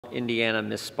Indiana,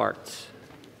 Ms. Spartz.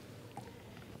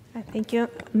 Thank you,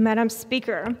 Madam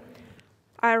Speaker.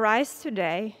 I rise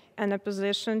today in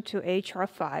opposition to H.R.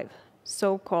 5,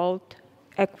 so-called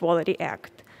Equality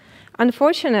Act.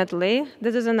 Unfortunately,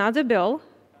 this is another bill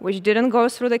which didn't go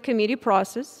through the committee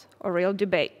process or real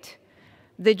debate.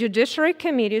 The Judiciary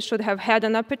Committee should have had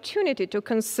an opportunity to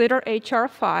consider H.R.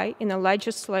 5 in a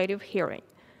legislative hearing.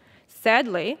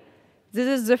 Sadly, this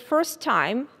is the first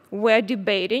time we're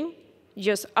debating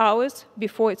just hours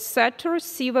before it's set to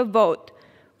receive a vote,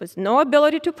 with no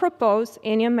ability to propose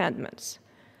any amendments.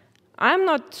 I'm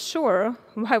not sure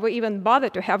why we even bother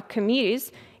to have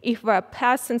committees if we're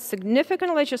passing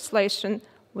significant legislation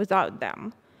without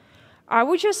them. I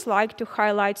would just like to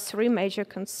highlight three major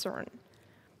concerns.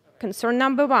 Concern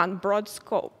number one, broad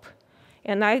scope.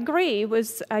 And I agree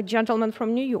with a gentleman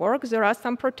from New York. There are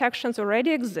some protections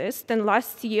already exist. And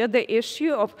last year, the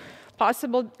issue of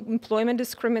possible employment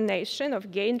discrimination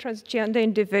of gay and transgender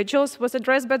individuals was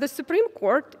addressed by the Supreme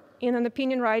Court in an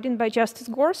opinion writing by Justice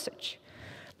Gorsuch.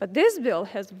 But this bill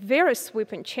has very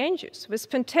sweeping changes with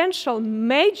potential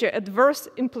major adverse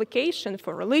implications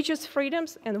for religious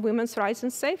freedoms and women's rights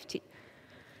and safety.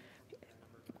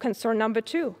 Concern number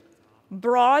two,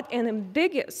 broad and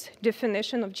ambiguous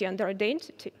definition of gender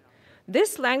identity.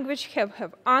 This language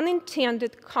have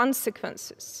unintended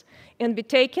consequences and be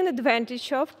taken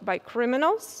advantage of by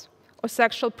criminals or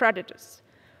sexual predators.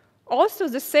 Also,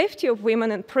 the safety of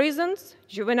women in prisons,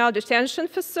 juvenile detention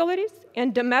facilities,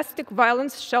 and domestic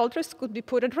violence shelters could be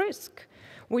put at risk,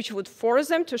 which would force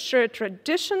them to share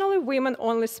traditionally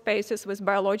women-only spaces with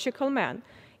biological men,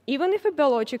 even if a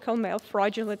biological male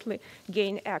fraudulently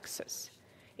gained access.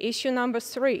 Issue number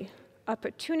three,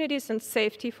 opportunities and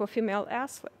safety for female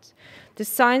athletes. The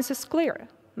science is clear.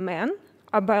 Men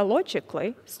are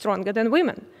biologically stronger than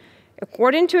women.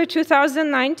 According to a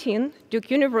 2019 Duke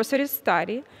University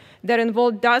study that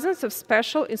involved dozens of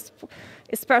specialists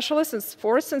in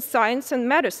sports and science and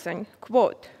medicine,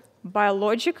 quote,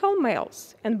 biological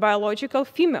males and biological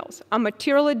females are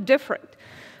materially different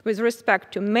with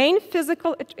respect to main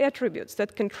physical attributes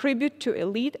that contribute to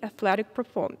elite athletic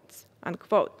performance,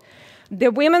 unquote.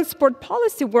 The Women's Sport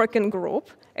Policy Working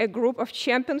Group, a group of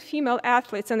champion female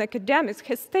athletes and academics,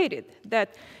 has stated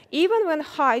that even when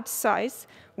height, size,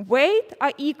 weight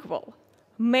are equal,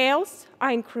 males are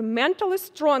incrementally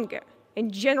stronger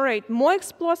and generate more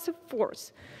explosive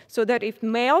force, so that if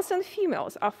males and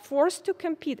females are forced to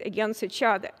compete against each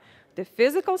other, the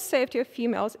physical safety of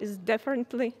females is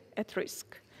definitely at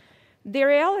risk. The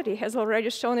reality has already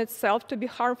shown itself to be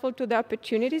harmful to the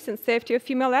opportunities and safety of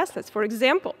female athletes. For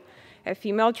example, a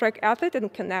female track athlete in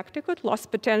Connecticut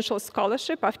lost potential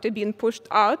scholarship after being pushed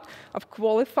out of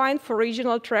qualifying for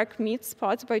regional track meet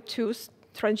spots by two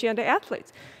transgender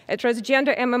athletes. A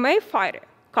transgender MMA fighter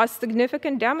caused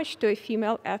significant damage to a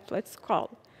female athlete's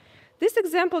skull. This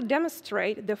example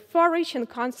demonstrates the far-reaching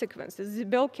consequences the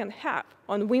bill can have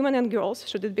on women and girls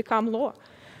should it become law.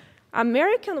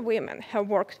 American women have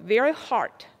worked very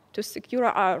hard to secure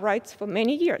our rights for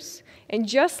many years, and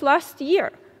just last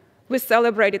year, we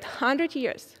celebrated 100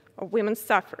 years of women's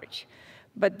suffrage.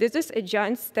 But this is a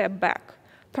giant step back.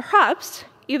 Perhaps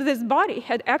if this body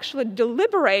had actually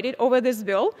deliberated over this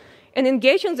bill and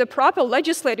engaged in the proper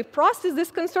legislative process,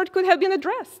 this concern could have been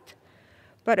addressed.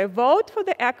 But a vote for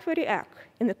the Equality Act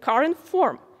in the current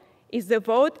form is a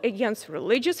vote against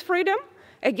religious freedom,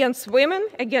 against women,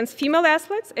 against female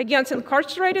athletes, against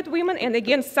incarcerated women, and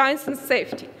against science and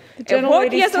safety. A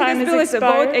vote yes on this bill is a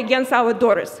vote against our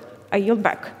daughters. I yield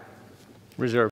back. Reserve.